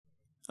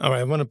All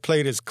right, I want to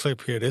play this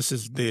clip here. This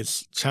is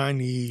this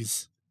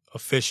Chinese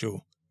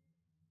official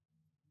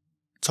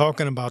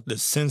talking about the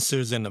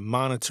sensors and the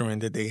monitoring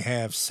that they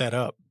have set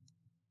up.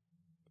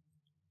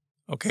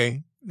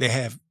 Okay? They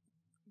have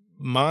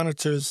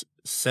monitors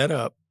set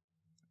up,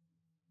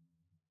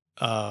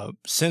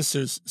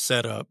 sensors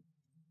set up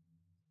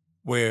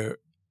where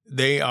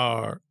they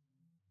have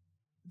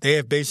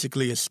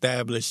basically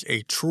established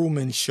a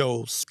Truman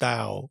Show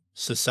style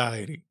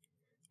society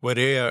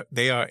where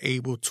they are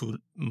able to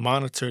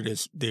monitor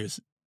their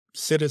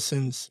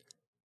citizens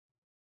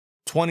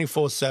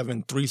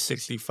 24/7,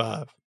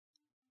 365.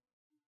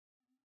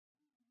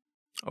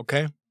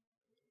 Okay?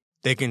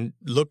 They can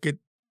look at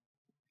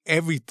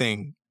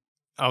everything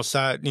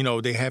outside. You know,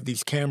 they have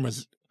these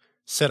cameras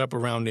set up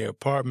around their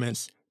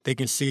apartments. They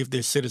can see if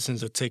their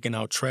citizens are taking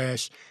out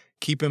trash.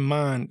 Keep in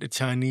mind, the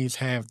Chinese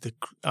have the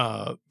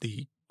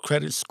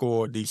credit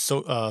score, the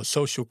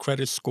social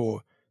credit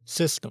score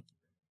system.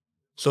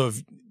 So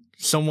if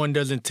someone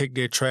doesn't take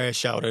their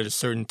trash out at a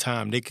certain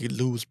time, they could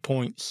lose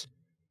points.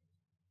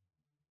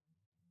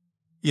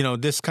 You know,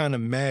 this kind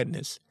of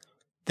madness.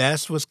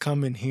 That's what's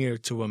coming here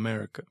to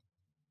America.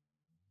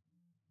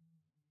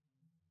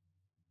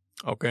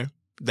 Okay?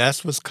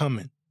 That's what's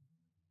coming.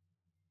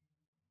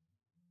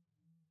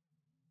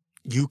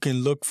 You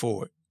can look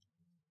for it.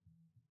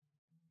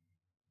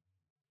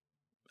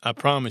 I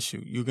promise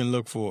you, you can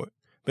look for it.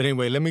 But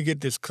anyway, let me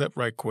get this clip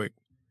right quick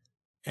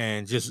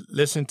and just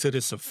listen to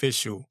this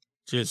official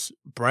just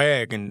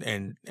brag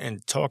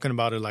and talking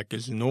about it like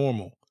it's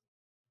normal.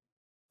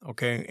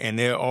 Okay? And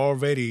they're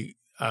already,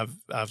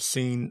 I've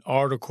seen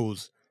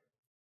articles,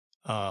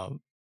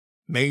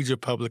 major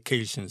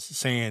publications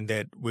saying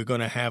that we're going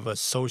to have a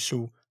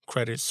social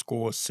credit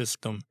score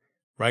system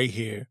right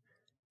here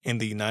in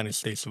the United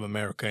States of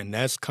America. And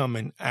that's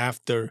coming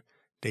after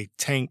they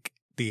tank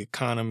the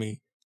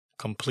economy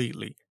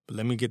completely. But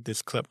let me get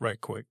this clip right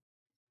quick.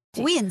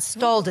 We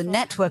installed a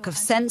network of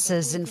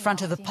sensors in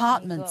front of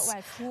apartments.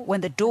 When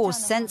the door's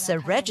sensor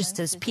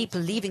registers people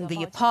leaving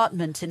the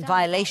apartment in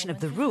violation of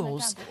the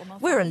rules,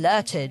 we're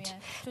alerted.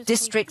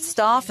 District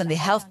staff and the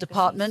health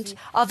department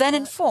are then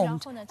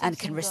informed and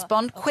can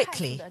respond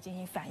quickly.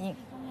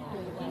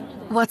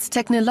 What's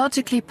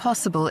technologically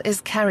possible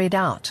is carried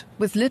out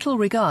with little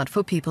regard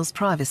for people's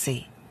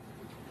privacy.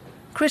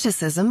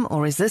 Criticism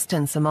or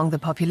resistance among the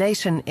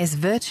population is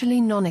virtually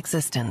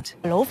non-existent.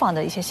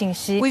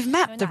 We've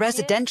mapped the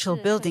residential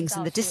buildings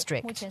in the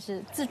district.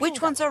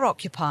 Which ones are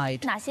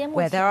occupied?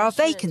 Where there are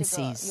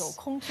vacancies?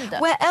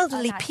 Where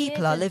elderly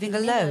people are living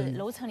alone?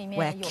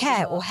 Where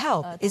care or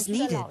help is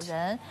needed?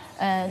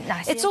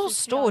 It's all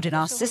stored in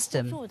our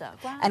system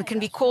and can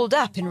be called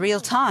up in real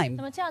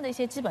time.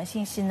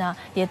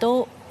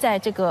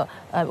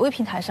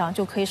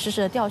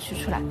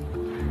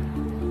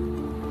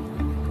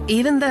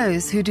 Even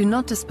those who do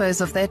not dispose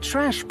of their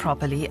trash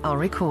properly are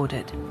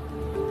recorded.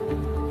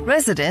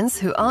 Residents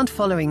who aren't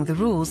following the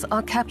rules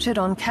are captured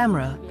on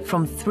camera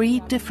from 3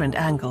 different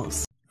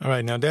angles. All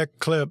right, now that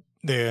clip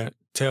there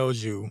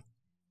tells you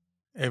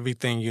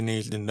everything you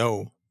need to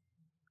know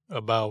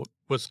about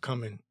what's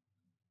coming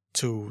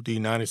to the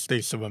United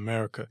States of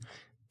America.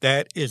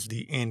 That is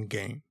the end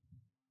game.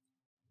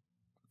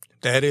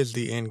 That is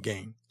the end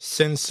game.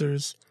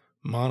 Sensors,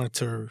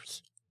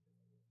 monitors,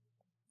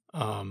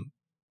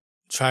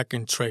 track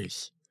and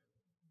trace.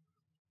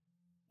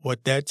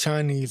 What that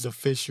Chinese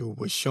official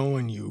was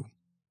showing you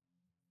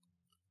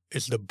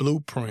is the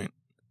blueprint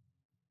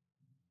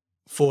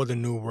for the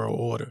New World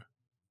Order.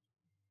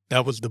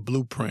 That was the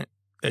blueprint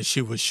that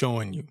she was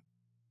showing you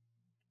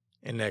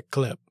in that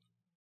clip.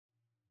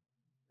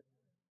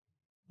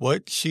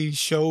 What she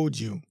showed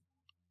you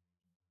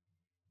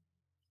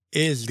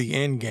is the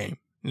end game.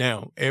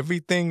 Now,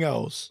 everything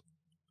else,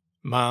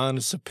 my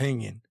honest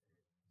opinion,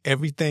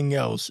 everything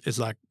else is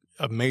like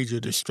a major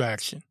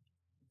distraction.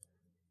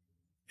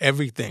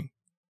 Everything.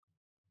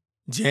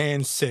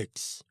 Jan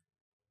 6.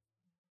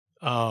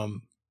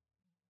 You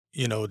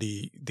know,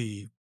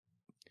 the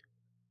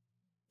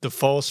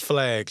false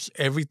flags,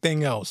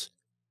 everything else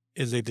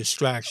is a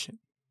distraction.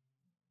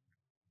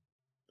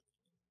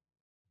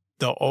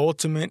 The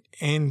ultimate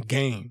end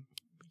game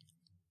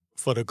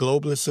for the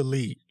globalist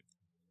elite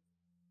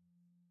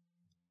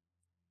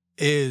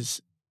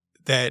is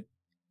that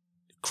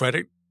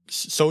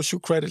social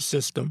credit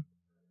system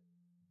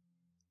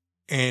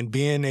and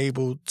being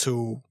able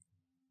to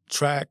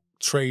track,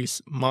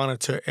 trace,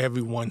 monitor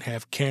everyone,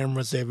 have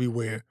cameras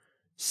everywhere,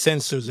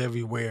 sensors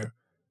everywhere,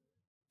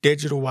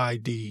 digital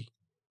ID,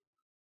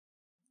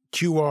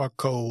 QR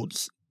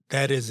codes.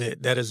 That is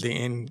it. That is the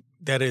end.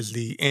 That is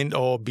the end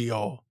all be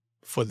all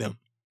for them.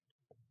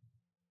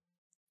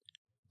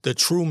 The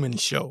Truman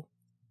Show.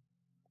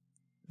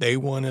 They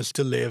want us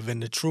to live in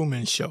the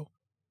Truman Show.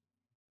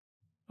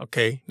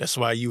 Okay? That's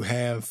why you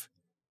have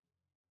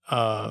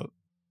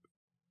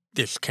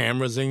there's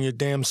cameras in your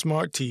damn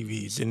smart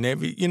TVs and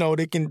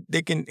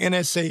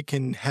NSA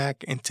can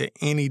hack into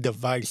any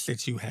device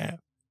that you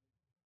have.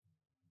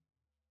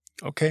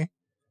 Okay?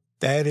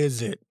 That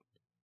is it.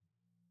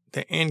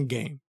 The end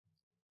game.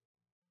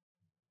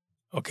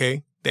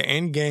 Okay? The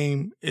end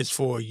game is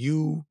for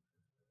you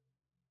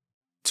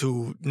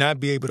to not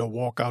be able to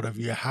walk out of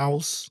your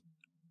house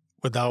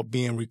without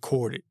being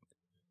recorded.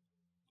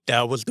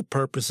 That was the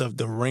purpose of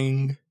the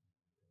Ring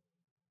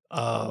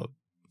app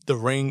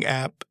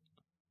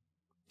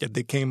that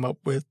they came up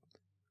with.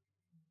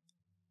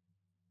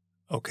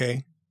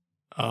 Okay?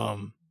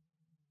 And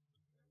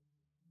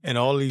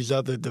all these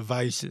other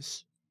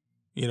devices.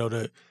 You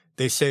know,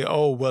 they say,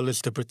 oh, well,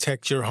 it's to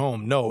protect your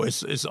home. No,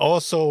 it's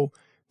also,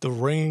 the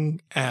Ring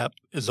app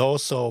is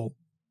also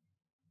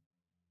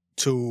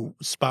to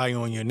spy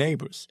on your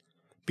neighbors.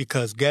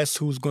 Because guess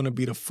who's going to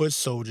be the foot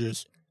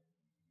soldiers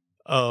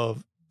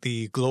of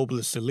the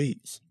globalist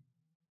elites?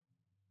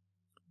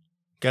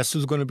 Guess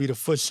who's going to be the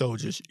foot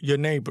soldiers? Your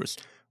neighbors.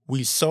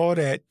 We saw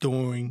that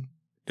during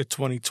the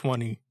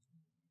 2020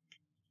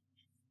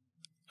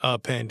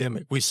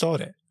 pandemic. We saw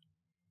that.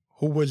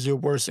 Who was your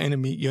worst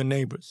enemy? Your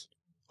neighbors.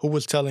 Who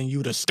was telling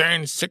you to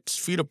stand 6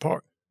 feet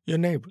apart? Your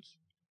neighbors.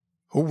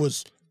 Who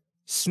was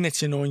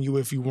snitching on you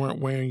if you weren't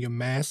wearing your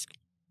mask?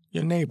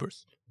 Your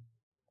neighbors.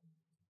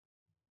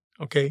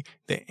 Okay?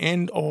 The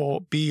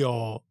end-all,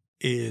 be-all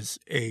is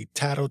a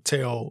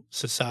tattletale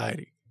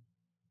society.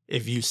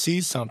 If you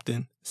see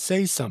something,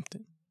 say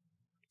something.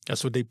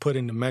 That's what they put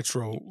in the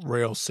metro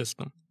rail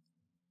system.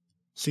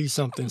 See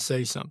something,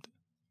 say something.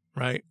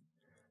 Right?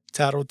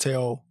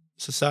 Tattletale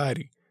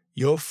society.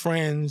 Your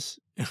friends,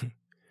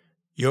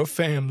 your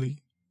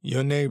family,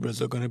 your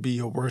neighbors are going to be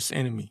your worst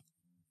enemy.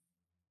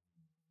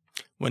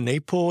 When they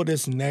pull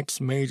this next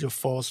major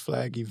false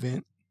flag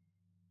event,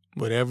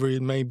 whatever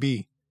it may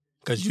be,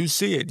 because you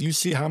see it, you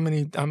see how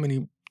many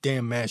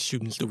damn mass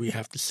shootings do we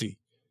have to see?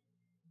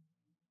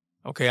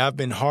 Okay, I've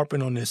been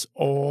harping on this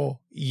all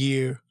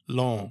year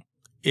long.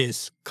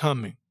 It's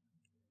coming.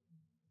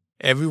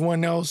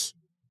 Everyone else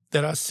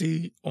that I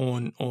see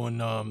on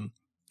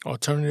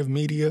alternative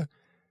media,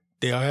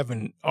 they are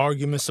having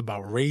arguments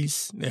about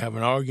race. They're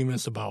having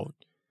arguments about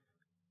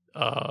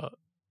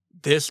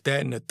this,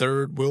 that, and the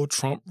third. Will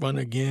Trump run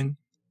again?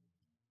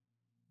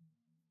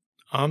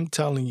 I'm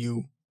telling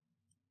you,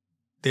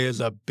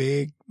 there's a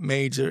big,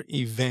 major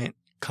event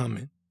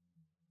coming.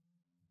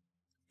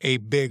 A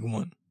big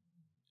one.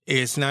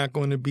 It's not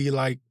going to be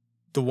like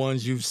the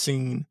ones you've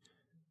seen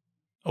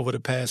over the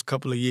past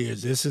couple of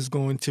years. This is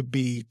going to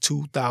be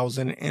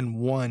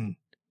 2001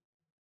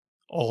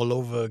 all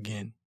over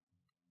again.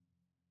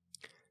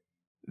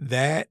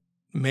 That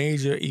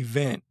major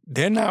event,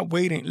 they're not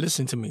waiting.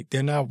 Listen to me.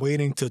 They're not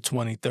waiting till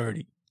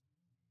 2030.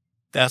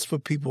 That's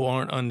what people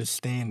aren't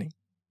understanding.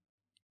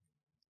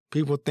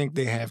 People think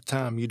they have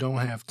time. You don't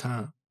have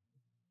time.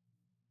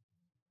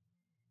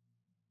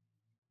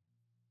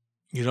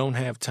 You don't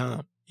have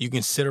time. You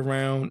can sit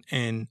around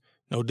and,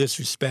 no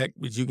disrespect,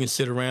 but you can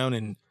sit around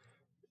and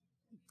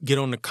get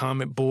on the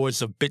comment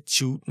boards of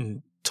BitChute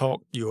and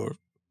talk your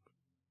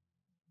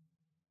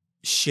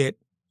shit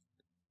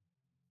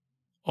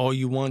all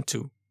you want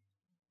to.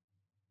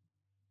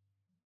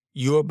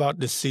 You're about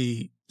to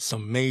see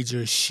some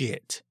major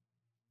shit.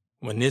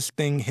 When this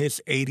thing hits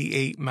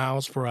 88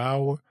 miles per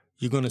hour,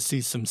 you're going to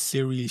see some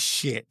serious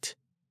shit.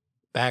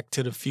 Back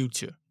to the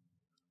Future.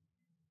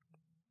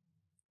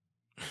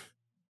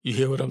 You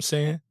hear what I'm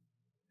saying?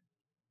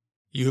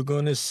 You're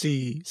going to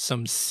see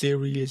some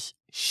serious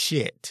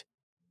shit.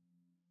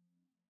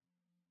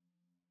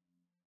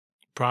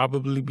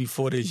 Probably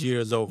before this year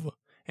is over.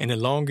 And the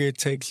longer it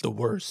takes, the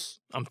worse.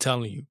 I'm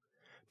telling you.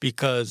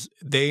 Because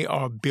they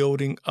are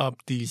building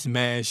up these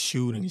mass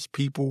shootings.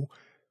 People,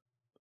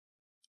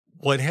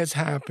 what has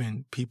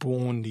happened,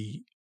 people on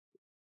the,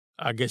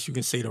 I guess you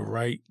can say the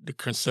right, the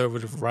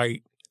conservative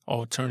right,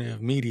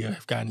 alternative media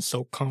have gotten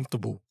so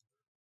comfortable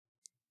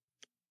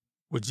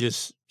with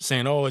just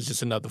saying, oh, it's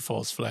just another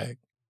false flag.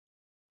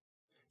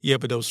 Yeah,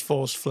 but those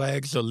false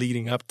flags are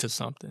leading up to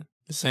something.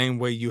 The same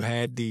way you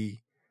had the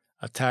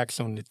attacks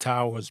on the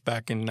towers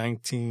back in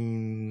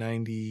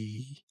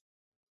 1990,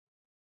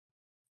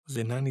 was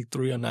it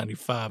 93 or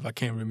 95? I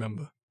can't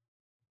remember.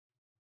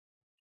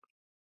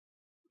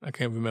 I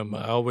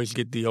always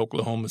get the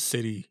Oklahoma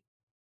City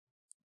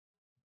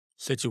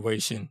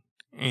situation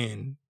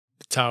and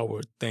the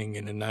tower thing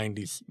in the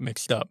 90s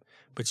mixed up.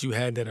 But you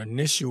had that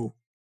initial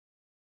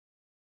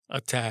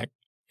attack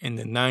in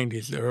the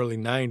 90s, the early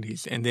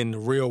 90s, and then the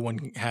real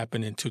one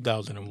happened in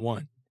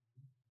 2001.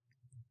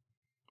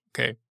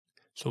 Okay?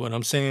 So what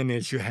I'm saying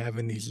is you're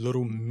having these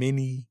little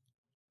mini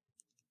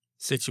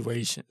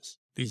situations,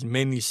 these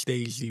mini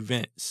staged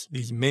events,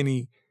 these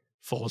mini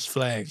false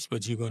flags,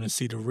 but you're going to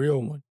see the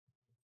real one.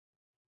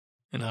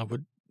 And I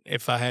would,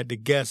 if I had to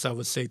guess, I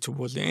would say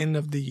towards the end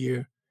of the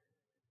year,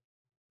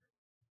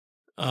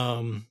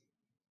 and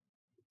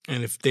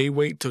if they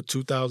wait till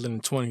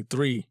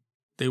 2023,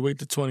 they wait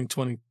to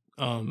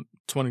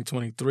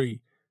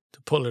 2023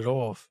 to pull it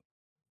off,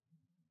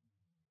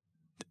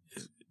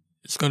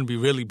 it's going to be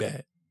really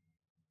bad.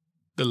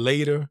 The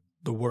later,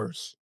 the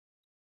worse.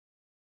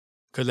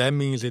 Because that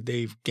means that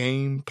they've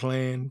game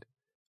planned,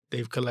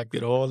 they've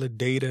collected all the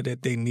data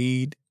that they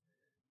need,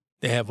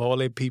 they have all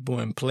their people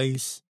in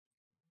place.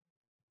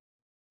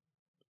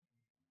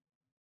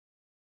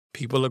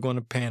 People are going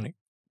to panic.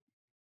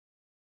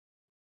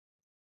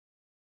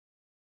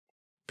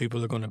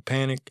 People are going to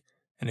panic,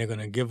 and they're going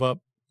to give up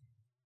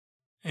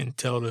and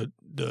tell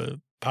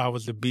the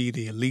powers that be,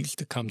 the elites,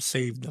 to come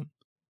save them.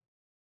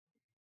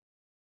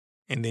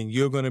 And then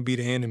you're going to be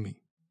the enemy.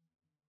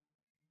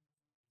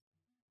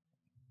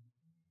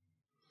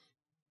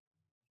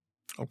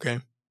 Okay?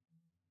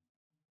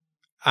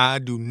 I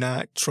do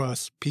not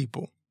trust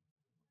people.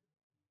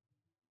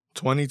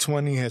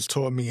 2020 has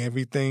taught me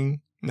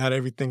everything, not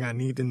everything I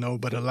need to know,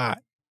 but a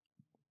lot.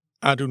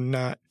 I do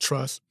not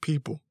trust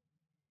people.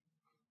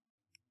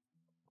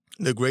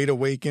 The Great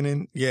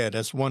Awakening, yeah,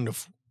 that's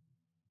wonderful.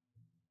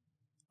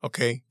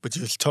 Okay? But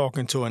you're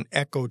talking to an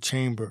echo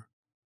chamber.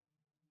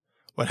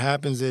 What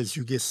happens is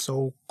you get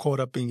so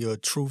caught up in your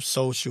truth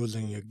socials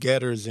and your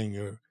getters and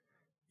your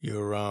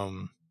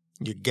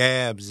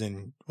gabs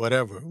and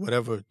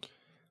whatever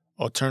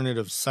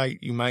alternative site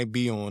you might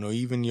be on, or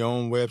even your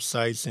own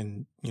websites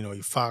and, your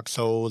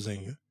foxholes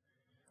and your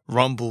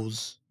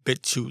rumbles,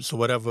 BitChutes or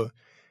whatever.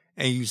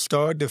 And you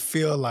start to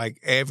feel like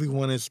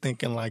everyone is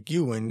thinking like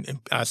you. And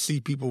I see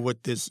people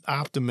with this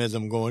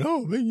optimism going,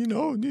 oh,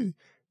 man,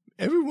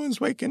 everyone's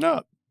waking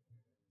up.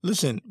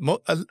 Listen,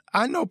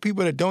 I know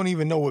people that don't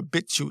even know what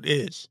BitChute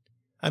is.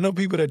 I know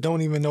people that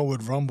don't even know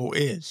what Rumble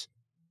is.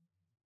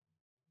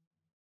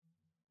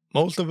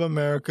 Most of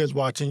America is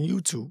watching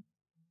YouTube.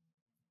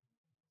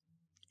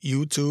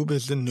 YouTube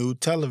is the new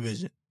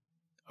television,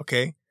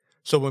 okay?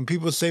 So when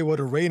people say, well,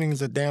 the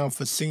ratings are down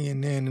for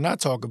CNN, and I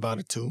talk about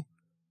it too,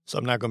 so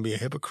I'm not going to be a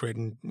hypocrite,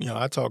 and,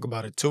 I talk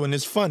about it too, and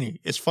it's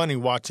funny. It's funny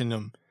watching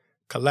them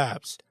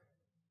collapse.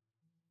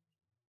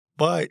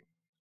 But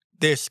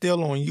they're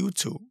still on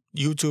YouTube.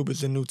 YouTube is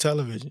the new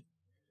television.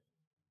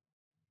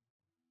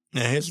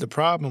 Now, here's the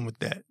problem with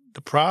that.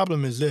 The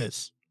problem is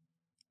this.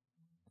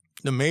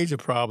 The major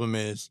problem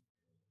is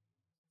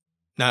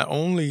not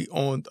only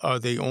are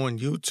they on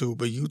YouTube,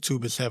 but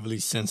YouTube is heavily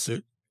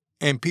censored,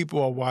 and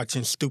people are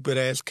watching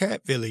stupid-ass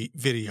cat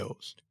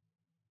videos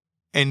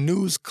and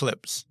news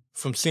clips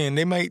from seeing.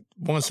 They might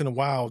once in a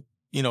while,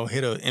 hit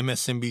a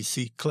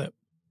MSNBC clip.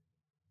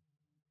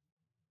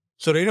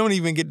 So they don't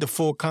even get the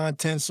full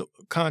content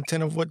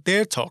of what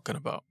they're talking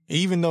about,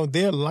 even though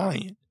they're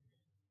lying.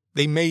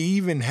 They may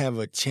even have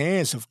a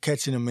chance of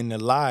catching them in the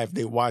live.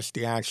 They watch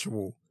the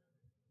actual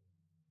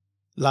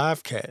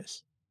live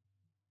cast.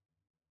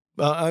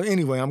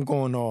 Anyway, I'm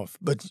going off,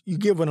 but you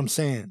get what I'm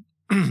saying.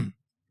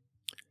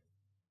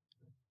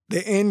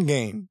 The end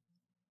game: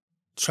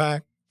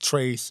 track,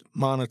 trace,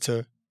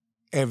 monitor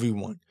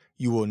everyone.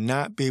 You will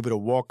not be able to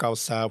walk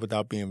outside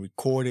without being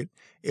recorded.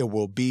 It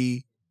will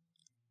be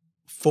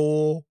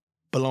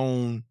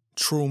full-blown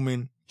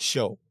Truman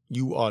Show.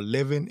 You are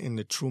living in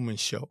the Truman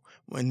Show.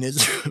 When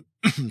this,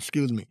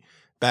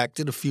 Back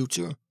to the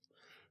Future,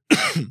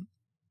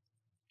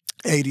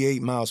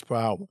 88 miles per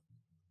hour.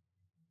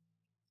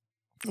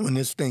 When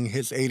this thing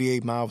hits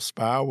 88 miles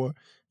per hour,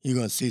 you're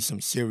going to see some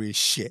serious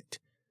shit.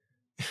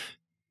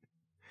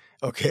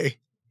 Okay?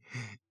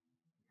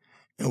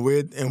 And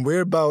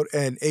we're about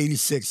at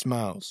 86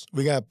 miles.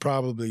 We got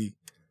probably,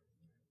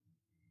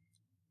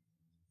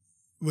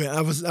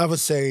 I would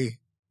say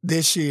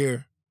this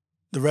year,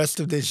 the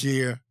rest of this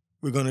year,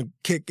 we're going to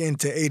kick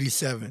into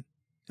 87.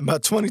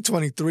 About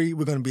 2023,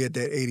 we're going to be at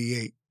that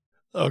 88.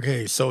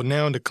 Okay, so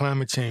now the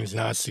climate change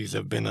Nazis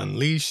have been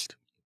unleashed.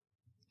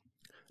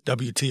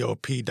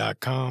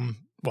 WTOP.com,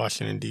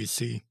 Washington,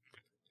 D.C.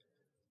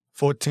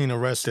 14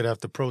 arrested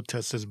after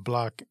protesters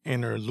block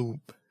inner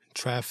loop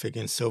traffic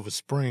in Silver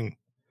Spring.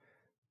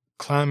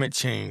 Climate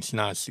change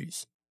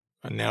Nazis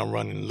are now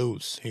running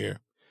loose here.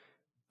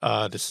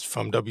 This is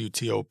from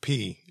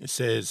WTOP. It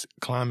says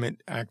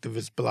climate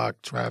activists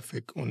block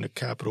traffic on the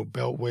Capitol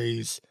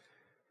Beltway's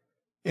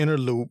inner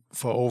loop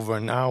for over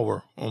an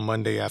hour on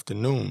Monday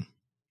afternoon.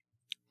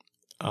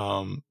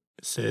 It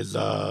says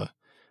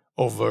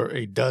over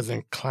a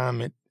dozen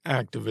climate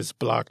activists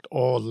blocked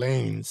all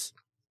lanes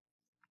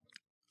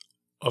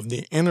of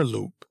the inner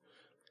loop. It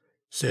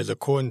says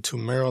according to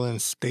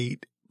Maryland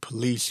State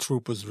Police,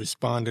 troopers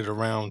responded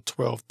around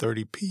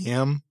 12:30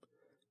 p.m.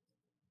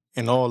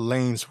 and all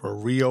lanes were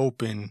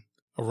reopened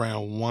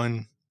around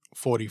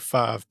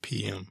 1:45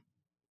 p.m.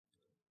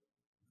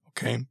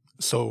 Okay,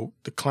 so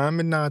the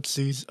climate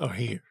Nazis are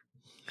here.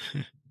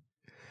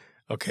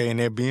 Okay, and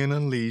they're being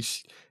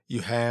unleashed.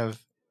 You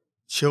have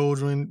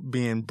children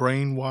being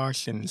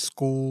brainwashed in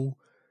school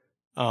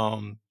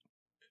that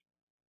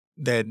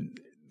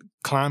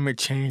climate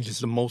change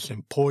is the most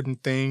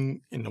important thing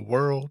in the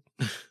world.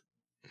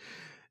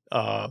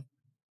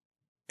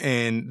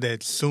 And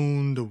that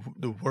soon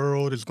the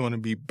world is going to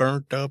be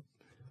burnt up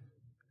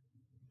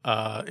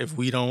if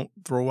we don't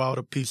throw out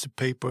a piece of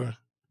paper,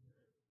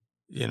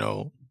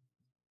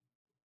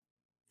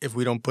 if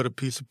we don't put a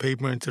piece of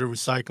paper into the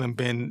recycling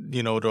bin,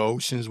 the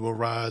oceans will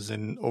rise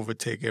and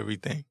overtake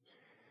everything.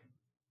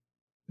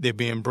 They're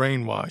being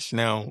brainwashed.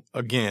 Now,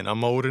 again,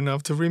 I'm old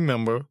enough to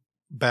remember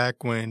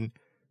back when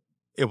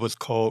it was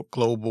called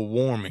global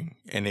warming,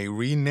 and they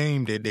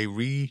renamed it, they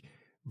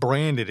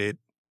rebranded it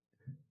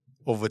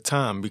over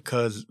time,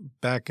 because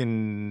back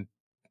in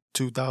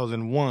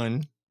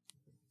 2001,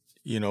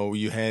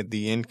 you had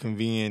the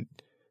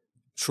inconvenient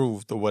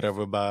truth or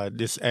whatever by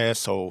this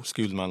asshole,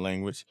 excuse my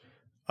language,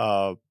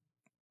 Al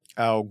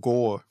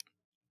Gore,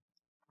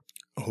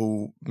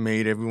 who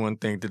made everyone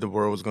think that the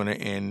world was going to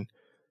end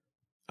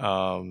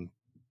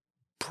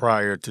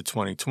prior to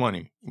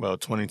 2020. Well,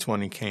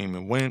 2020 came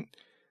and went,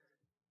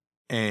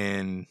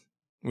 and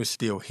we're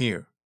still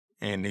here.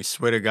 And they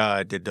swear to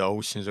God that the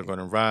oceans are going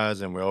to rise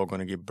and we're all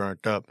going to get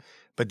burnt up.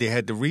 But they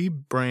had to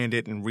rebrand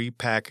it and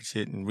repackage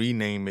it and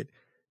rename it,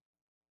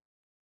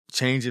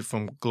 change it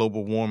from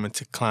global warming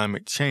to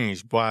climate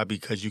change. Why?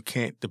 Because you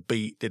can't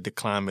debate that the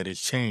climate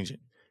is changing.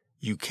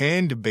 You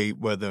can debate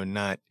whether or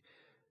not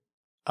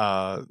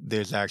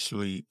there's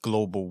actually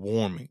global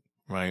warming,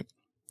 right?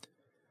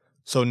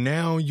 So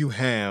now you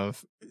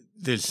have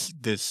this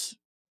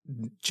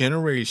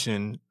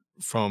generation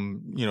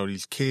from,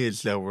 these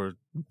kids that were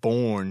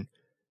born,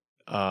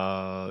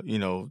 the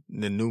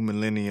new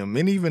millennium,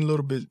 and even a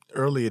little bit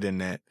earlier than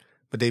that,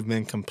 but they've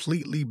been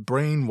completely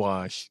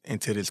brainwashed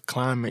into this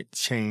climate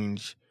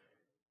change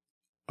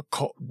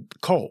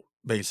cult,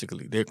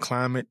 basically. They're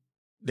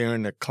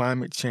in the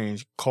climate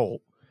change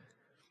cult.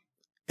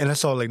 And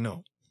that's all they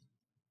know.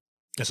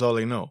 That's all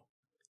they know.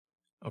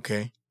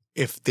 Okay?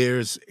 If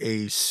there's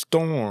a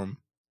storm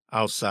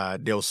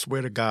outside, they'll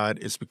swear to God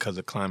it's because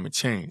of climate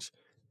change.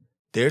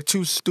 They're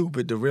too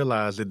stupid to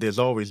realize that there's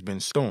always been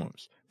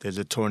storms. There's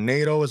a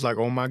tornado. It's like,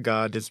 oh my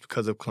God, it's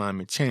because of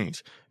climate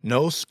change.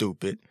 No,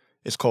 stupid.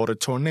 It's called a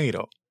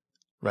tornado,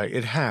 right?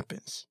 It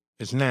happens.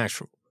 It's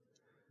natural.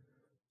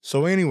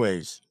 So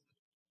anyways,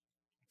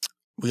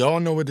 we all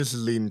know what this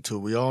is leading to.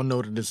 We all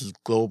know that this is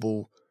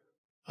global.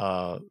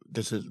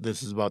 This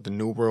is about the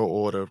New World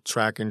Order,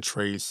 track and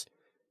trace.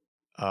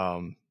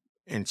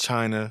 In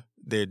China,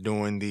 they're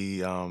doing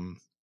the,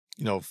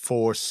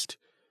 forced,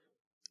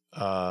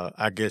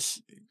 I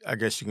guess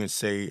you can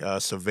say,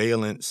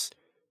 surveillance.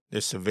 They're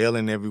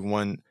surveilling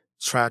everyone,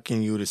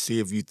 tracking you to see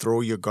if you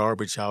throw your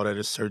garbage out at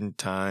a certain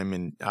time,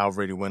 and I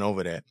already went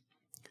over that.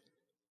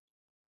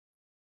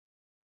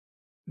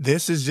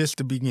 This is just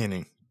the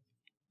beginning.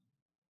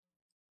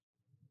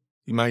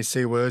 You might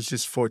say, well, it's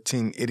just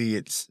 14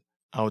 idiots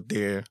out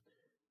there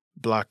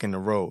blocking the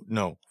road.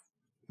 No,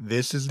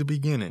 this is the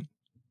beginning.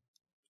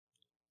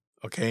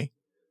 Okay?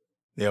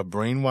 They are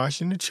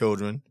brainwashing the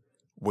children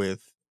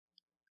with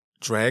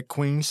drag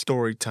queen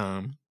story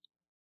time.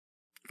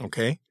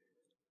 Okay?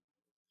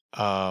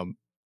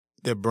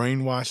 They're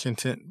brainwashing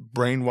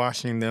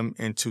them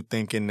into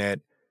thinking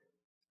that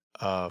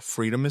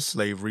freedom is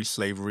slavery,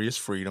 slavery is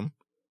freedom,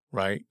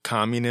 right?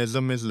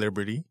 Communism is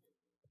liberty.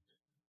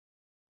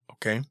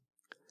 Okay?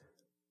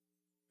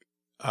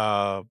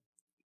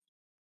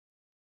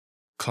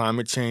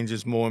 Climate change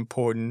is more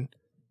important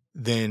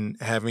than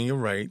having your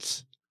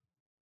rights.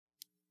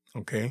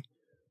 Okay?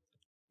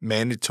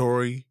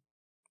 Mandatory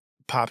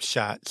pop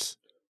shots.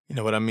 You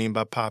know what I mean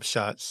by pop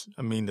shots?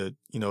 I mean the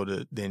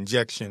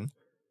injection.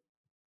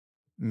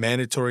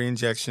 Mandatory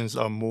injections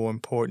are more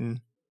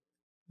important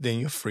than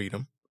your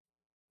freedom.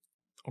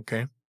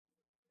 Okay?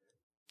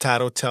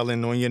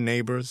 Tattletelling on your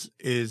neighbors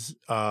is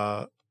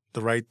the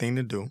right thing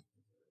to do.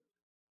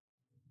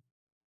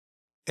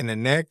 And the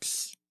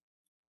next,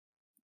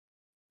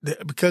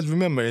 because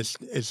remember,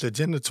 it's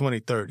Agenda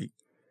 2030.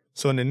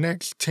 So in the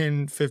next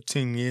 10,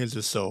 15 years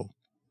or so,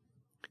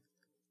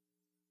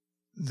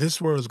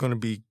 this world is going to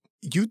be,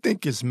 you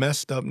think it's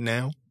messed up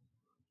now?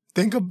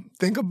 Think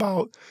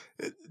about,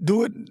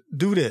 do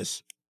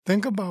this.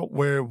 Think about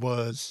where it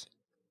was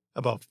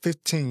about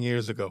 15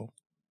 years ago,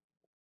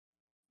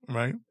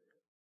 right?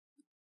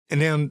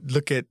 And then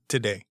look at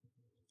today,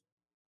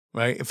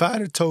 right? If I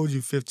had told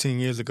you 15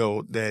 years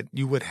ago that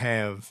you would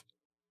have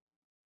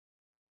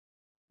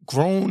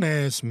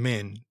grown-ass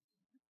men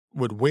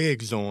with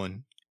wigs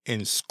on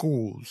in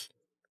schools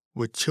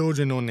with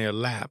children on their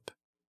lap,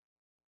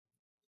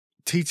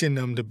 teaching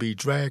them to be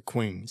drag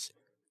queens,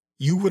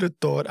 you would have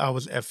thought I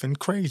was effing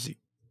crazy.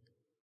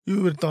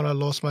 You would have thought I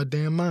lost my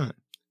damn mind.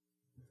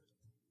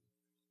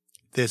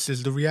 This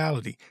is the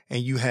reality.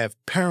 And you have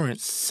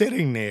parents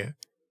sitting there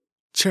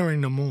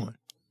cheering them on.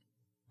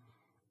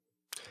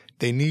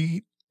 They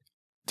need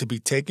to be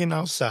taken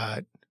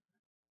outside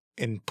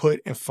and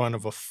put in front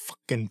of a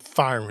fucking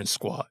firing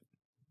squad.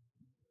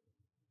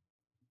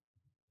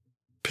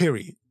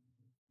 Period.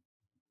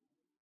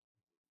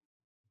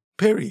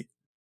 Period.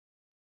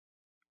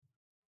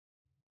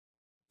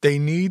 They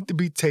need to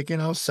be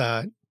taken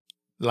outside,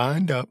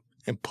 lined up,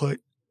 and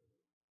put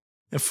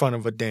in front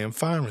of a damn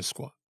firing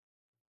squad.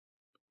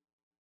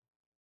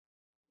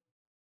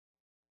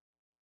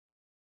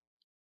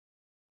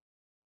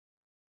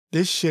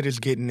 This shit is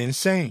getting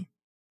insane.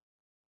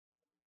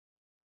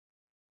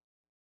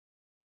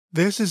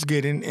 This is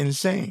getting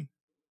insane.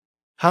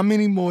 How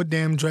many more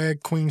damn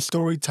drag queen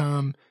story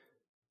time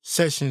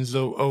sessions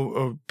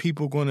are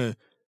people going to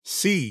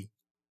see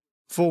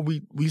before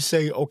we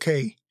say,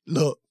 okay,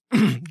 look,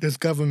 this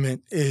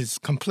government is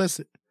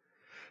complicit.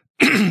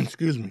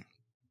 Excuse me.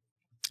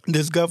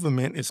 This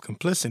government is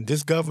complicit.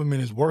 This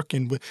government is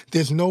working with,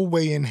 there's no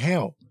way in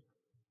hell.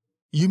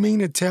 You mean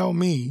to tell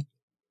me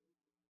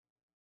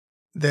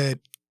that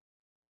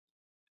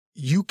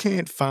you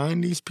can't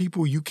find these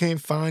people? You can't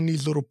find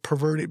these little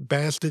perverted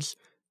bastards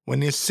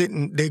when they're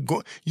sitting,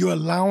 you're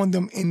allowing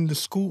them in the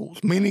schools.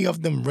 Many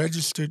of them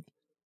registered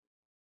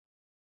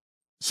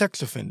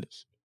sex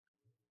offenders,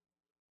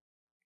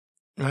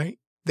 right?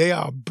 They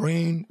are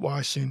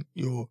brainwashing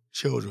your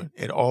children.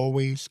 It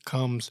always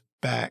comes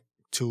back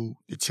to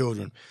the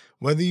children.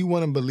 Whether you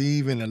want to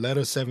believe in the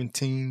letter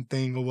 17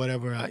 thing or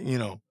whatever, I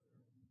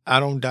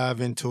don't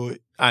dive into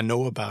it. I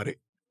know about it.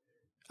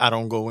 I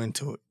don't go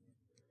into it.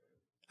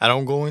 I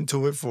don't go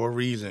into it for a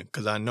reason,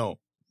 because I know.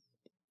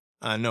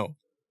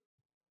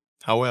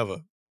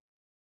 However,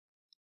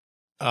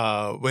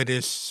 where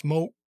there's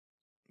smoke,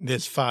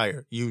 there's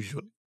fire,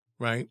 usually,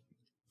 right?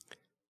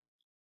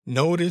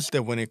 Notice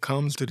that when it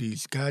comes to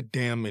these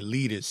goddamn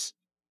elitists,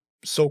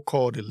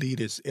 so-called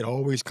elitists, it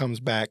always comes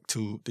back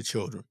to the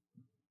children.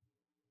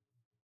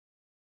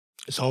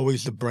 It's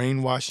always the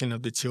brainwashing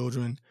of the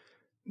children,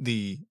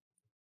 the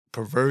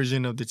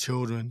perversion of the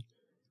children.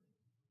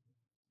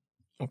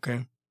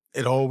 Okay?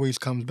 It always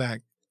comes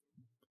back.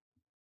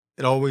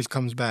 It always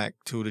comes back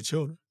to the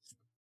children.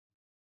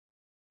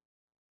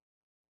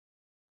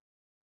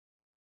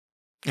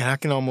 And I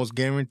can almost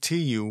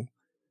guarantee you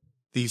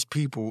these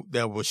people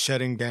that were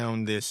shutting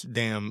down this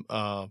damn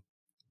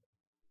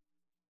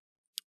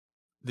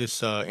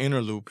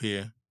inner loop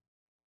here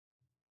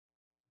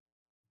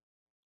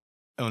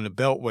on the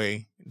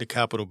Beltway, the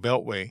Capitol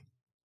Beltway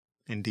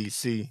in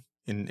D.C.,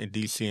 in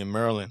D.C. and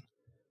Maryland,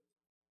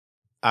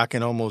 I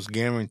can almost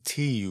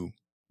guarantee you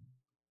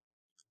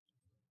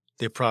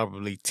they're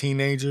probably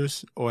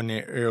teenagers or in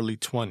their early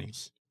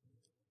 20s.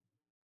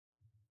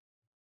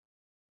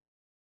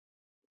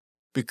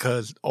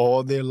 Because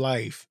all their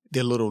life,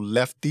 their little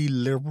lefty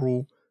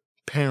liberal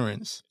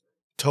parents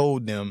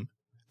told them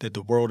that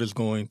the world is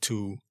going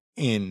to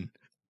end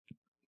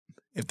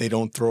if they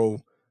don't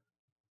throw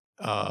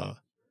a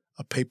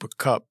paper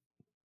cup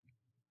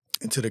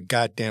into the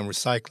goddamn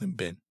recycling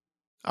bin.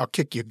 I'll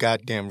kick your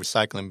goddamn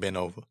recycling bin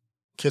over.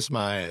 Kiss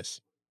my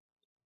ass.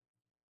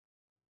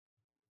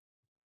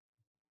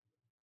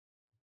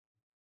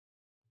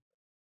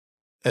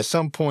 At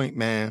some point,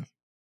 man,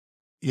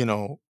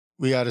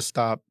 we got to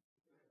stop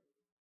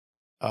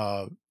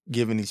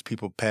giving these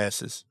people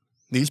passes.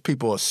 These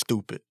people are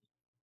stupid.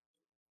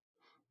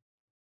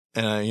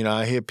 And,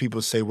 I hear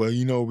people say, well,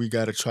 we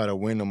got to try to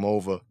win them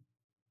over.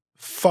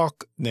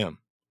 Fuck them.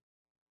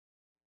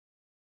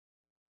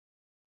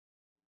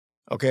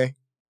 Okay?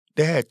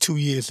 They had 2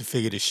 years to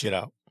figure this shit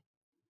out.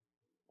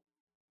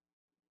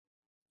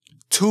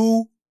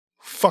 2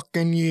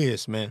 fucking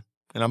years, man.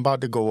 And I'm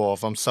about to go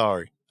off. I'm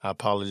sorry. I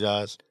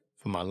apologize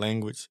for my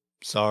language.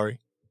 Sorry.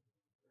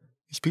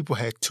 These people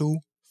had 2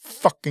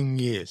 fucking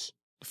years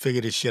to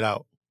figure this shit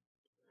out.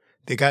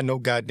 They got no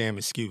goddamn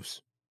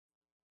excuse.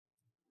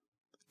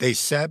 They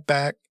sat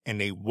back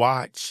and they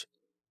watched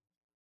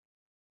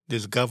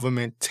this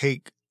government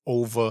take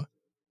over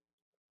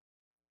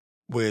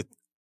with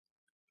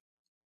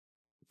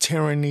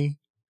tyranny,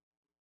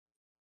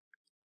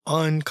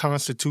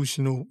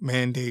 unconstitutional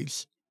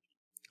mandates,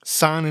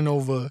 signing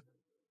over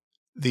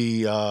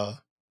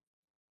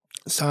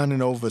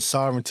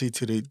sovereignty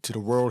to the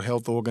World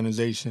Health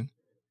Organization,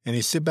 and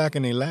they sit back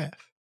and they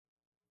laugh.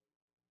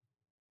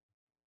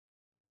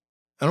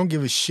 I don't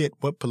give a shit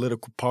what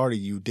political party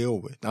you deal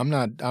with. I'm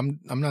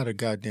not a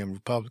goddamn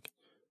Republican.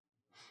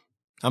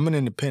 I'm an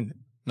independent,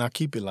 and I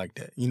keep it like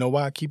that. You know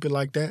why I keep it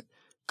like that?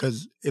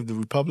 Because if the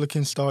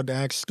Republicans start to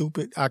act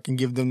stupid, I can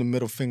give them the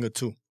middle finger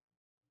too.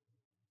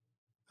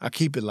 I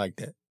keep it like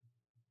that.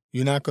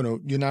 You're not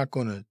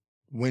gonna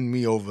win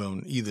me over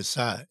on either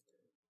side.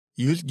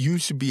 You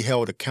should be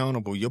held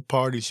accountable. Your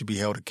party should be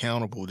held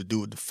accountable to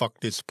do what the fuck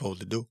they're supposed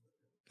to do.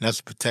 And that's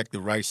to protect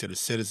the rights of the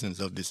citizens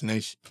of this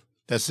nation.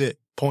 That's it.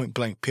 Point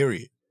blank,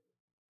 period.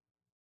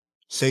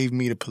 Save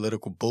me the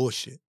political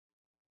bullshit.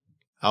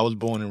 I was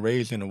born and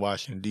raised in the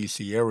Washington,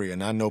 D.C. area,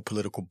 and I know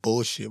political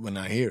bullshit when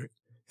I hear it.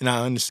 And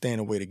I understand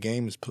the way the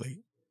game is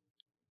played.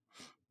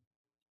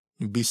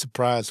 You'd be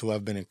surprised who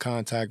I've been in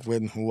contact with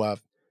and who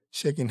I've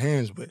shaken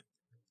hands with.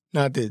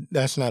 Not that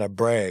that's not a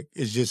brag.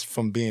 It's just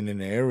from being in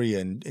the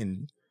area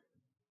and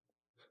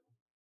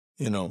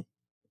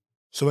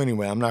So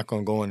anyway, I'm not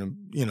going to go into,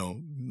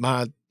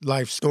 my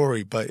life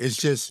story, but it's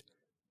just,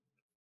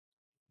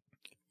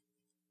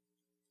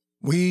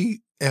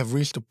 we have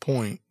reached a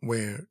point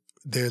where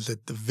there's a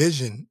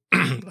division,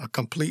 a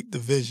complete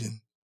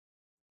division.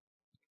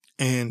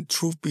 And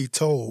truth be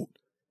told,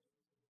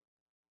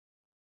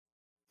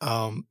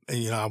 I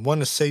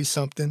want to say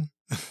something.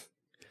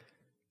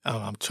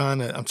 I'm trying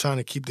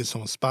to keep this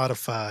on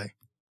Spotify,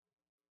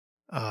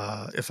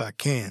 if I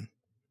can.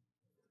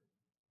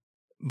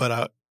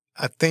 But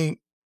I think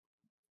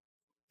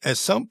at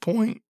some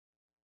point,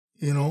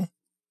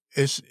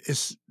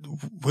 it's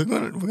we're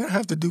gonna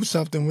have to do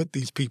something with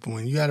these people,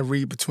 and you got to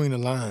read between the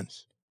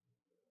lines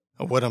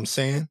of what I'm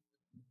saying.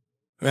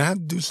 We're gonna have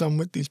to do something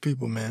with these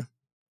people, man.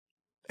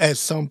 At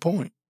some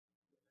point.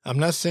 I'm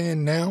not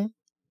saying now.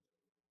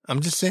 I'm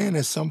just saying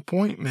at some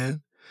point,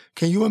 man.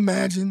 Can you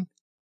imagine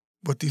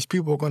what these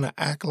people are going to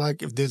act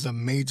like if there's a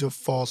major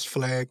false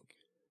flag?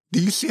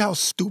 Do you see how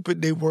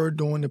stupid they were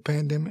during the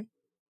pandemic?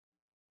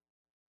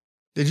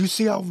 Did you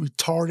see how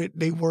retarded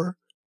they were?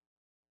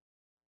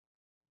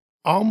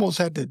 I almost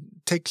had to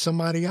take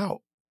somebody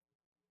out.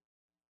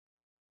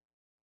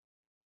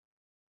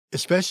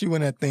 Especially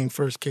when that thing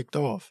first kicked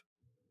off.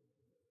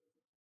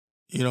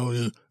 You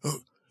know,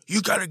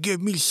 you got to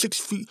give me 6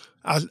 feet.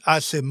 I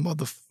said,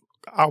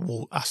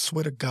 I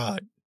swear to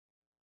God.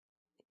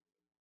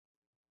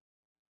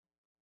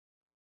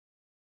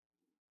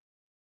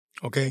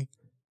 Okay?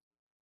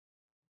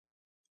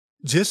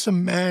 Just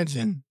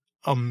imagine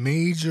a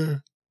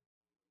major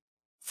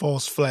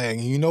false flag.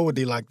 And you know what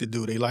they like to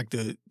do? They like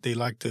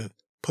to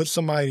put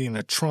somebody in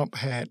a Trump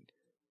hat,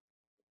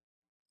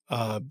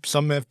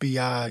 some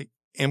FBI,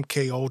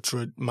 MK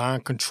Ultra,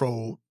 mind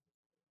controlled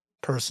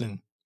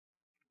person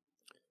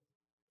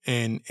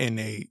in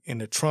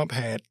a Trump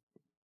hat,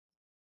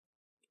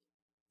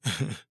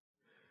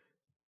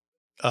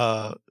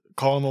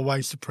 call him a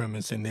white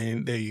supremacist, and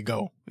then there you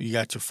go. You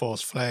got your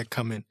false flag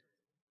coming.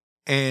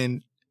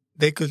 And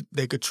they could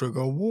trigger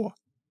a war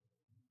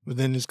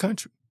within this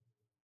country.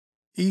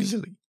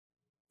 Easily.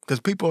 Because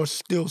people are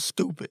still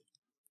stupid.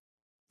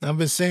 I've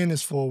been saying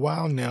this for a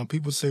while now.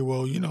 People say,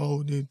 well, you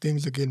know,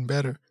 things are getting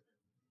better.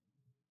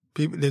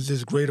 There's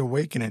this great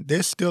awakening.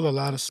 There's still a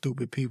lot of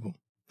stupid people.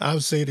 I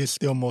would say there's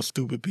still more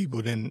stupid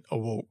people than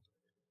awoke.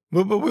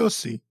 But we'll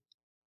see.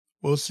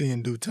 We'll see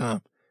in due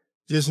time.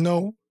 Just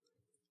know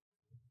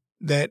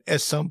that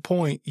at some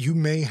point, you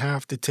may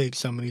have to take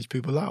some of these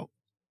people out.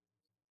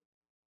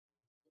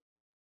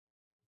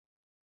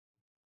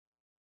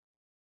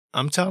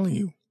 I'm telling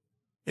you,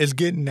 it's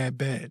getting that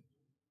bad.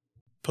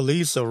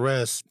 Police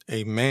arrest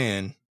a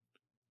man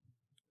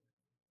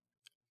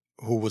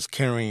who was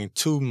carrying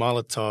 2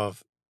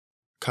 Molotov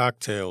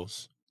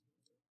cocktails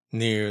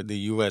near the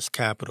U.S.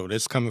 Capitol.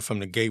 That's coming from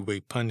the Gateway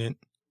Pundit.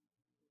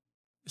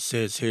 It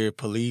says here,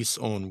 police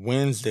on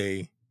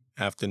Wednesday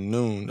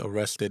afternoon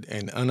arrested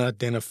an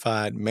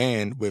unidentified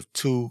man with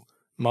 2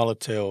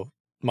 Molotov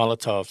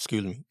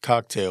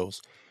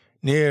cocktails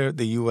near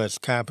the U.S.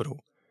 Capitol.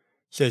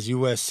 It says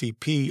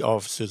USCP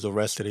officers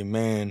arrested a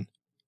man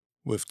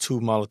with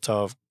 2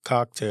 Molotov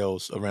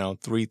cocktails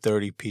around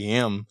 3:30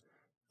 p.m.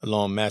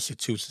 along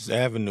Massachusetts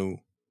Avenue,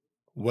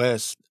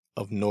 west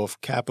of North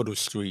Capitol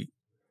Street.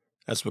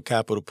 That's what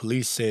Capitol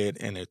Police said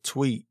in a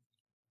tweet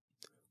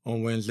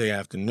on Wednesday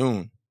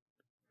afternoon.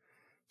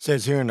 It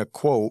says here in a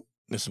quote,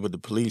 this is what the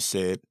police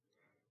said,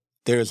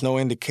 there is no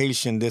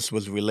indication this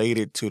was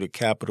related to the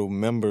Capitol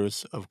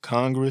members of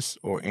Congress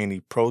or any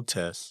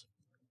protests.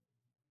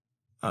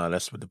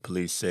 That's what the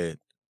police said.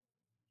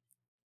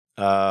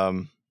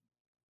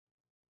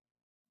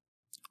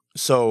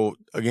 So,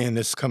 again,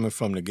 this is coming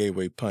from the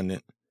Gateway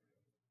Pundit.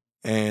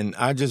 And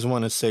I just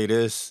want to say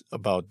this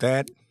about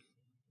that.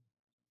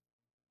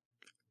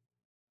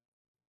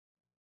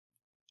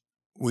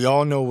 We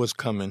all know what's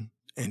coming.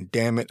 And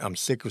damn it, I'm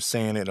sick of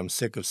saying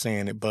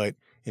it. But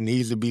it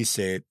needs to be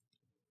said.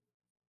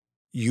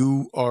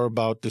 You are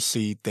about to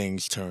see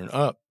things turn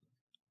up.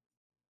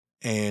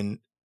 And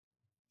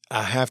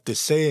I have to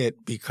say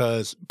it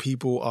because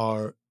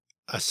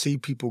I see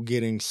people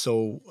getting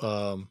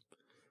so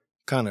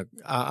kind of,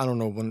 I don't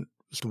know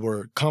what's the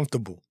word,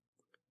 comfortable,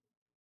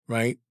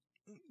 right?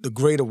 The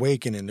Great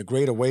Awakening.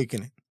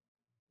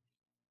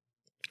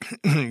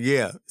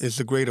 Yeah, it's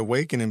the Great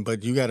Awakening,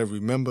 but you got to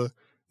remember,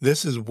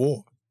 this is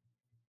war.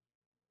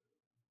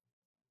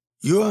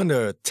 You're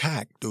under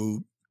attack,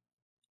 dude.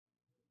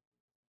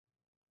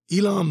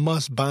 Elon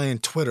Musk buying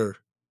Twitter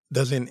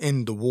doesn't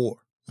end the war.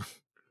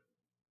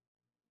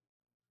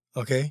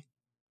 Okay?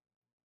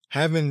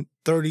 Having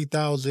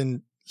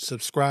 30,000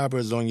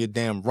 subscribers on your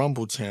damn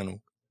Rumble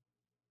channel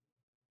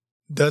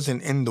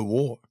doesn't end the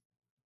war.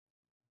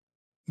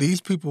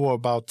 These people are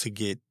about to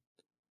get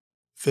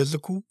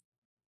physical.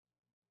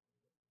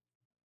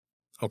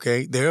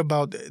 Okay? The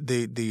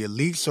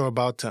elites are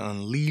about to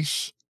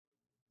unleash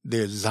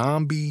their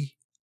zombie,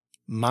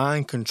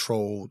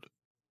 mind-controlled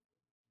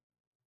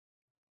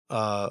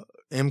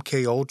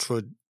MK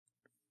Ultra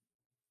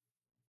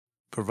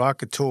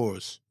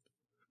provocateurs.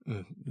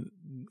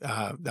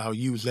 I'll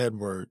use that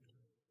word.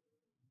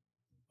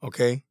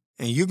 Okay?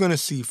 And you're going to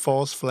see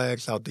false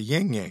flags out the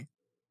yin-yang.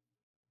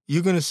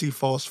 You're going to see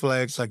false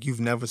flags like you've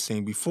never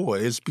seen before.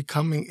 It's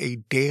becoming a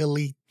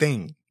daily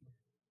thing.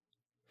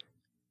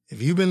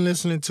 If you've been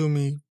listening to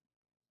me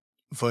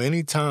for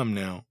any time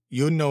now,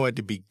 you'll know at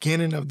the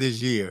beginning of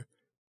this year,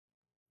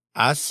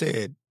 I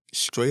said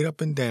straight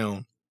up and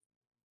down,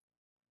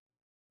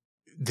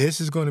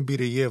 this is going to be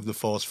the year of the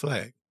false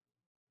flag.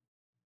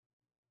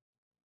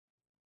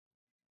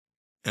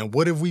 And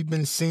what have we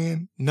been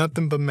seeing?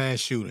 Nothing but mass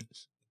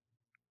shootings.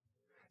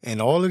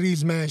 And all of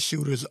these mass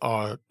shooters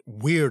are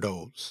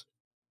weirdos.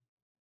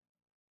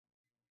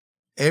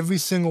 Every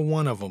single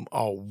one of them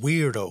are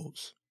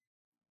weirdos.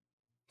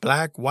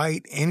 Black,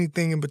 white,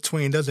 anything in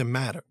between, doesn't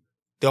matter.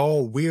 They're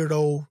all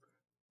weirdo,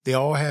 They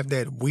all have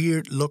that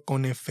weird look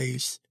on their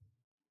face.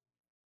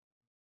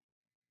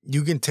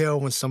 You can tell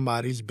when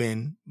somebody's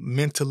been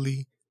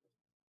mentally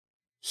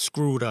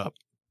screwed up.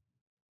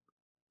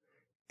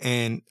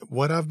 And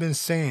what I've been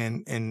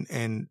saying,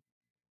 and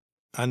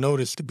I know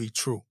this to be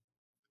true,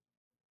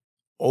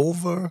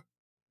 over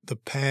the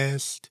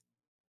past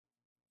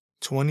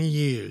 20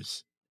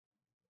 years,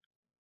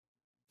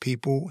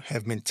 people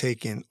have been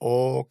taking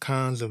all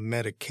kinds of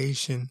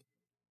medication,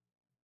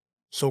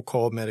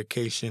 so-called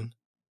medication,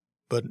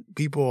 but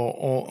people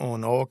are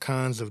on all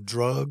kinds of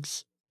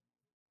drugs.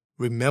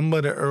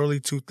 Remember the early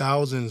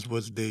 2000s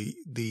was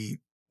the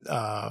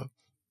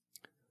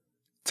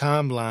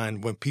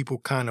timeline when people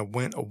kind of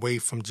went away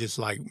from just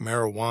like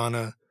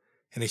marijuana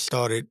and they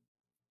started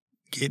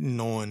getting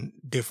on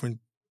different,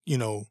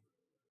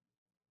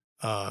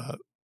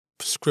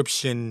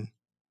 prescription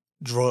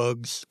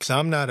drugs. Cause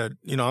I'm not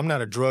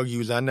a drug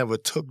user. I never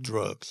took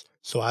drugs.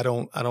 So I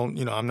don't,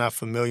 I'm not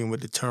familiar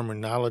with the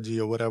terminology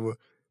or whatever.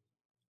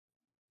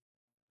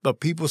 But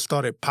people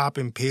started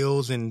popping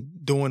pills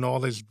and doing all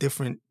this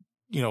different,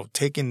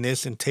 taking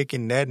this and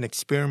taking that and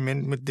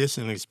experimenting with this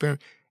and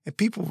experiment. And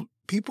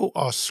people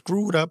are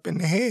screwed up in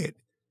the head.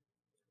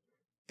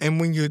 And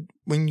when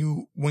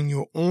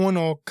you're on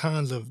all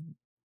kinds of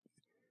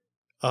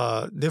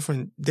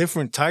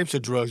different types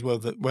of drugs,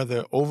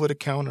 whether over the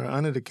counter or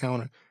under the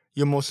counter,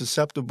 you're more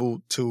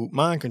susceptible to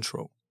mind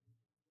control.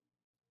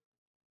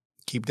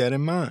 Keep that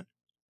in mind.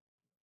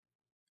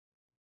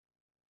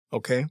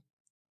 Okay?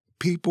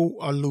 People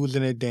are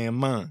losing their damn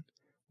mind.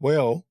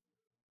 Well,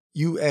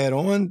 you add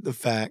on the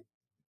fact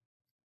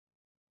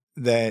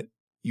that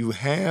you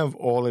have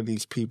all of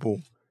these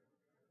people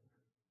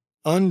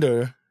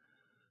under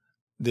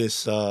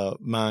this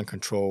mind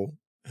control,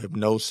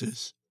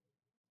 hypnosis.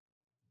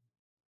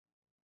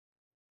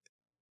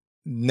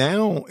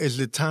 Now is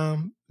the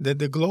time that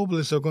the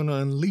globalists are going to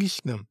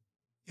unleash them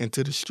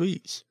into the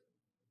streets.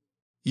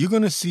 You're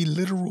going to see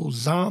literal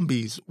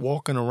zombies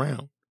walking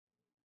around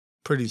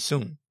pretty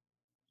soon.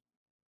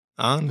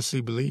 I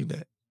honestly believe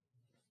that.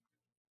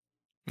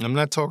 I'm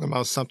not talking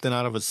about something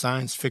out of a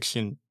science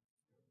fiction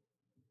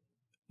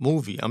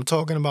movie. I'm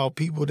talking about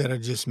people that are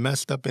just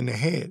messed up in the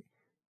head.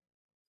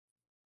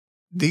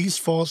 These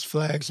false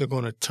flags are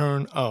going to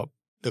turn up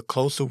the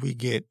closer we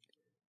get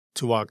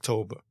to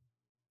October.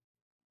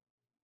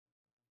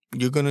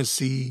 You're going to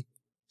see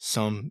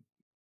some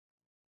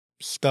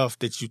stuff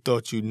that you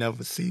thought you'd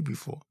never see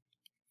before.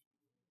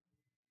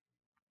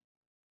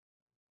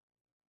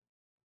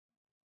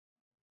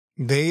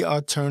 They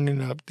are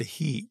turning up the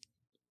heat.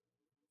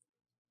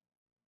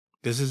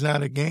 This is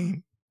not a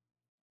game.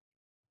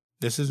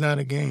 This is not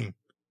a game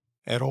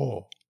at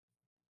all.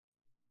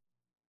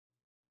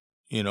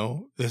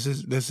 This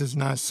is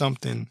not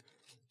something,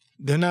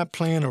 they're not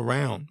playing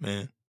around,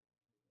 man.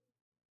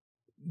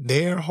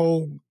 Their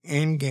whole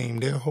end game,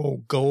 their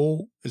whole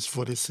goal is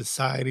for the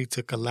society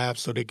to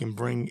collapse so they can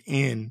bring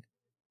in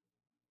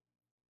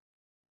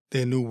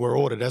their new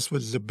world order. That's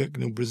what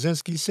Zbigniew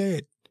Brzezinski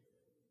said.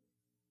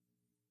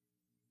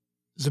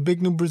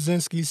 Zbigniew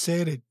Brzezinski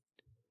said it.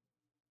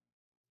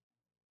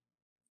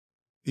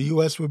 The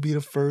U.S. would be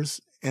the first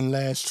and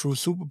last true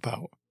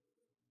superpower,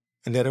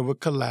 and that it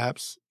would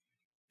collapse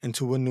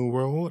into a new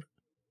world order.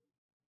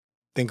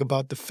 Think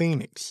about the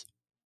phoenix.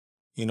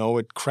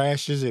 It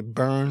crashes, it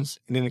burns,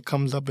 and then it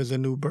comes up as a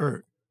new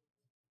bird.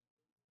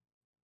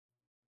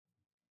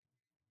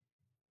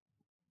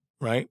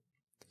 Right?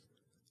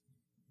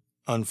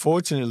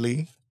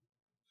 Unfortunately,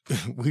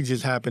 we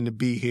just happen to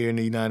be here in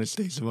the United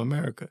States of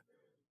America.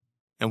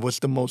 And what's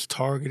the most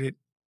targeted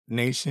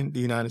nation?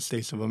 The United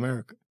States of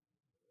America.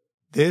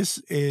 This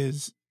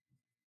is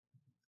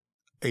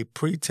a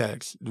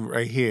pretext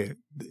right here.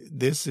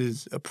 This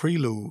is a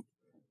prelude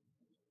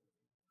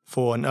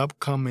for an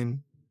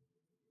upcoming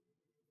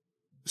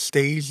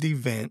staged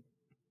event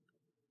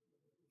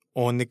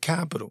on the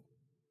Capitol.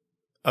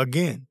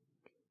 Again,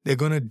 they're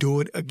going to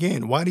do it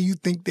again. Why do you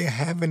think they're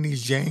having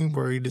these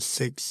January the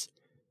 6th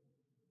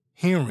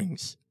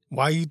hearings?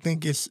 Why do you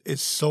think it's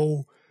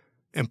so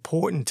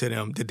important to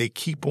them that they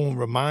keep on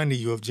reminding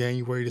you of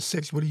January the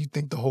 6th? What do you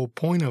think the whole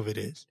point of it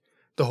is?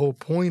 The whole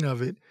point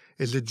of it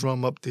is to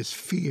drum up this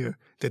fear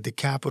that the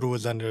Capitol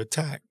is under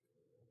attack.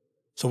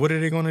 So what are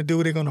they going to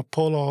do? They're going to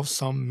pull off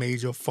some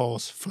major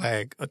false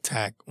flag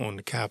attack on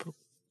the Capitol.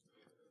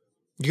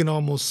 You can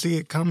almost see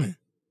it coming.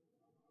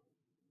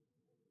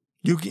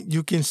 You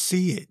can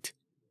see it.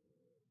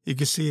 You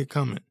can see it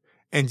coming.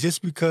 And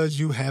just because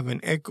you have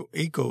an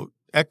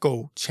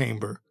echo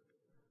chamber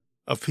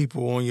of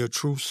people on your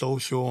Truth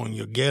Social, on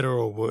your Getter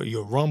or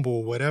your Rumble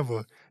or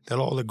whatever that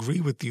all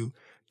agree with you,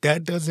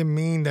 that doesn't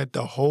mean that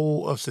the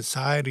whole of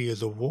society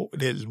is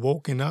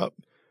woken up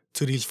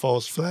to these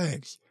false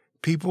flags.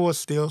 People are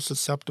still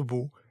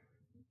susceptible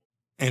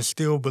and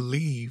still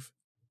believe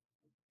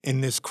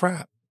in this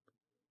crap.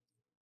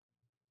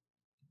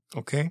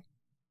 Okay?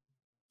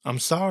 I'm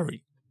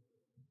sorry.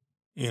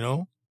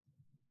 The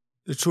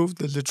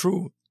truth is the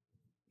truth.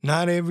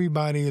 Not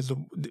everybody is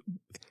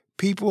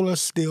people are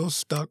still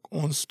stuck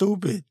on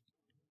stupid.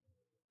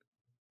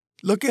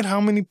 Look at how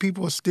many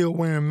people are still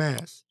wearing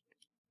masks.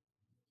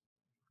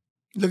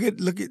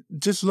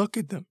 Just look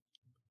at them.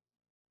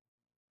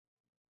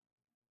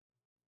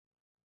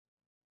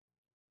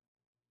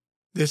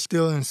 They're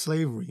still in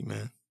slavery,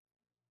 man.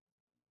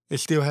 They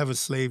still have a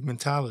slave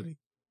mentality.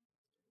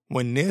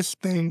 When this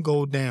thing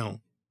go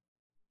down,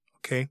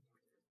 okay,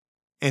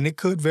 and it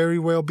could very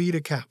well be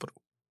the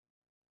Capitol,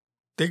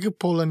 they could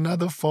pull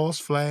another false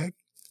flag,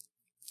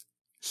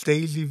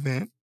 stage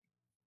event,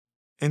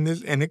 and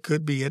it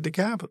could be at the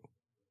Capitol.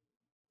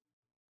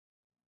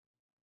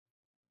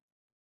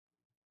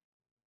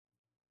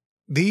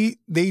 They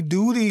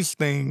do these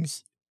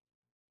things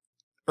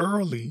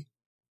early,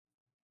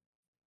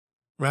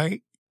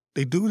 right?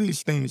 They do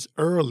these things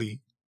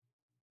early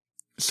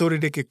so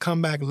that they could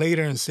come back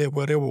later and say,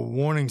 well, there were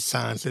warning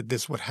signs that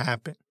this would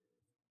happen.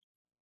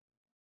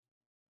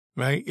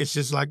 Right? It's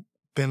just like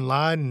bin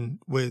Laden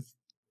with,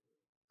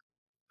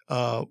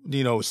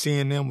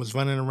 CNN was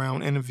running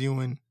around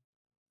interviewing, I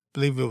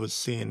believe it was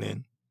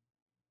CNN.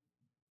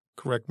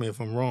 Correct me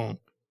if I'm wrong.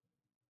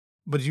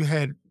 But you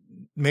had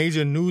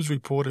major news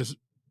reporters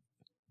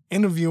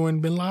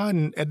interviewing bin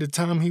Laden at the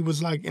time he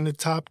was like in the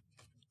top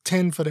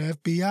 10 for the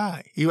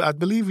FBI. I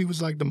believe he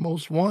was like the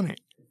most wanted.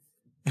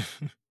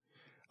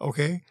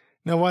 Okay?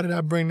 Now, why did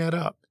I bring that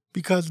up?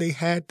 Because they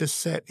had to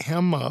set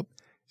him up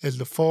as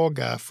the fall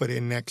guy for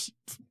their next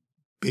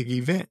big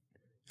event.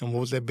 And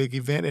what was that big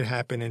event? It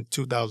happened in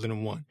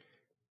 2001.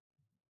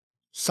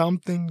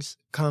 Something's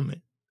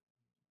coming.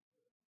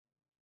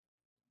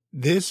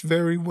 This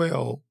very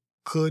well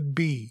could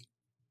be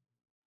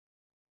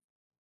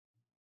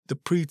the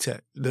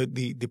pretext,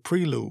 the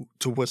prelude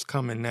to what's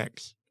coming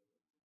next.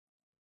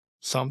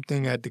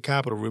 Something at the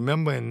Capitol.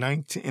 Remember in the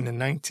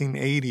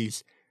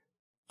 1980s,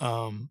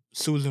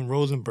 Susan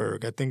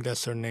Rosenberg, I think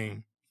that's her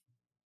name,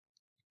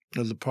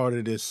 was a part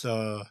of this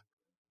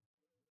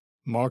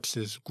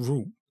Marxist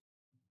group.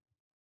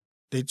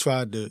 They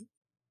tried to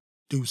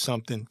do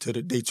something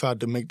they tried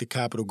to make the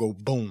Capitol go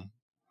boom.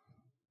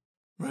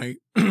 Right?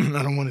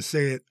 I don't want to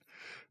say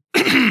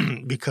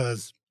it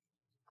because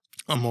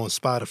I'm on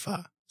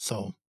Spotify.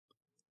 So,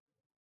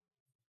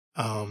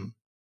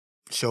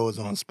 shows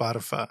on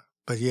Spotify.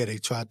 But yeah, they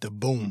tried to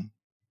boom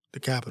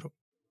the Capitol.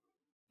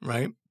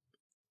 Right?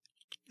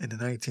 In the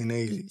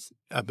 1980s.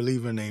 I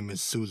believe her name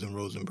is Susan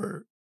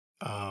Rosenberg.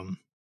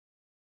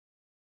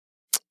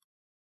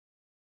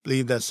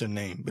 Believe that's her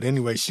name. But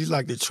anyway, she's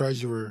like the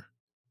treasurer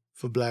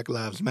for Black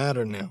Lives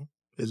Matter now.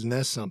 Isn't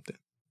that something?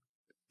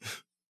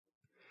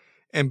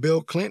 And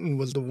Bill Clinton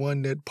was the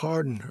one that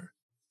pardoned her,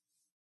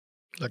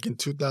 like in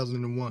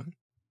 2001.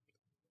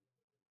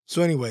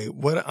 So anyway,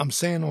 what I'm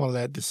saying all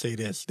that to say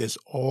this, there's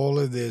all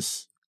of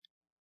this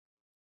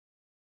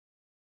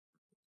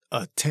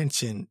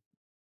attention,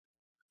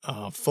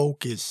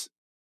 focus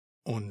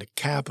on the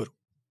Capitol.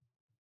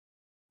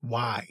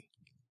 Why?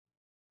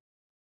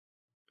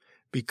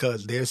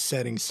 Because they're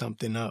setting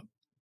something up.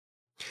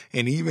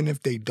 And even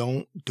if they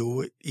don't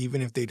do it,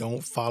 even if they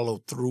don't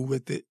follow through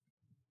with it,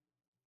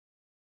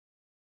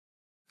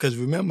 because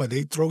remember,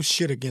 they throw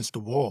shit against the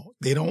wall.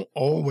 They don't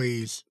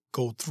always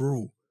go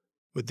through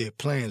with their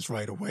plans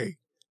right away.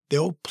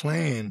 They'll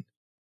plan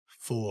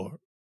for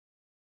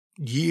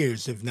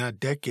years, if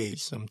not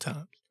decades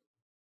sometimes.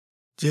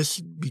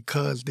 Just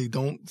because they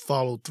don't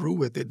follow through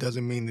with it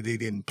doesn't mean that they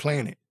didn't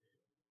plan it.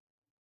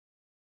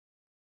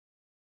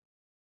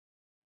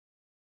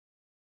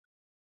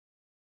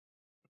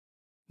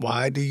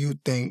 Why do you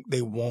think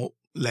they won't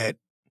let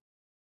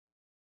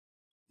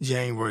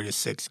January the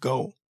 6th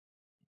go?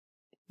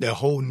 They're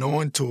holding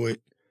on to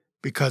it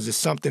because it's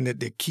something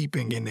that they're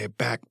keeping in their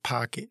back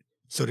pocket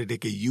so that they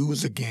can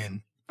use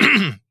again,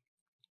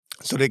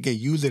 so they can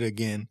use it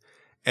again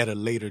at a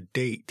later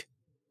date.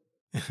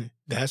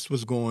 That's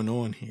what's going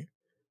on here.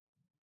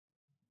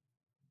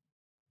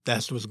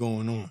 That's what's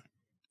going on.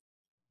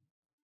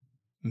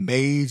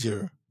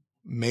 Major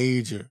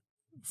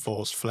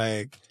false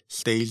flag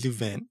staged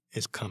event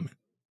is coming.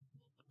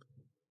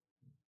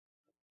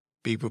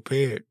 Be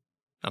prepared.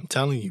 I'm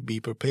telling you, be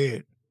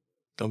prepared.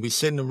 Don't be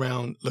sitting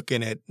around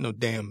looking at no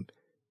damn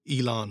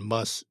Elon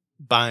Musk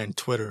buying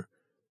Twitter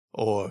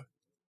or,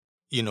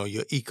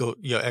 your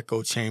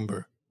echo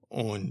chamber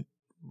on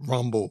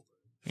Rumble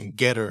and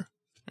Getter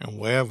and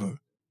wherever.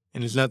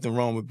 And there's nothing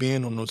wrong with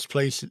being in those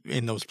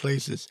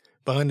places.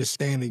 But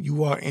understand that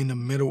you are in the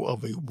middle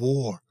of a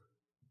war.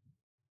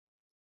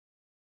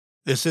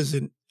 This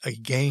isn't a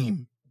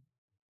game.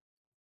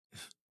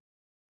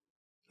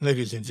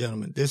 Ladies and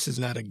gentlemen, this is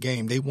not a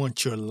game. They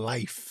want your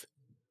life.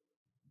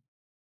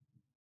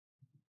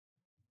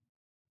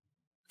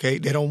 Okay?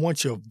 They don't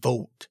want your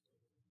vote.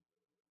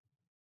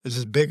 This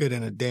is bigger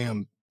than a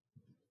damn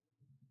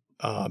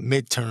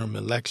midterm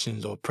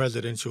elections or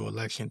presidential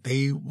election.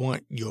 They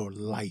want your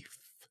life.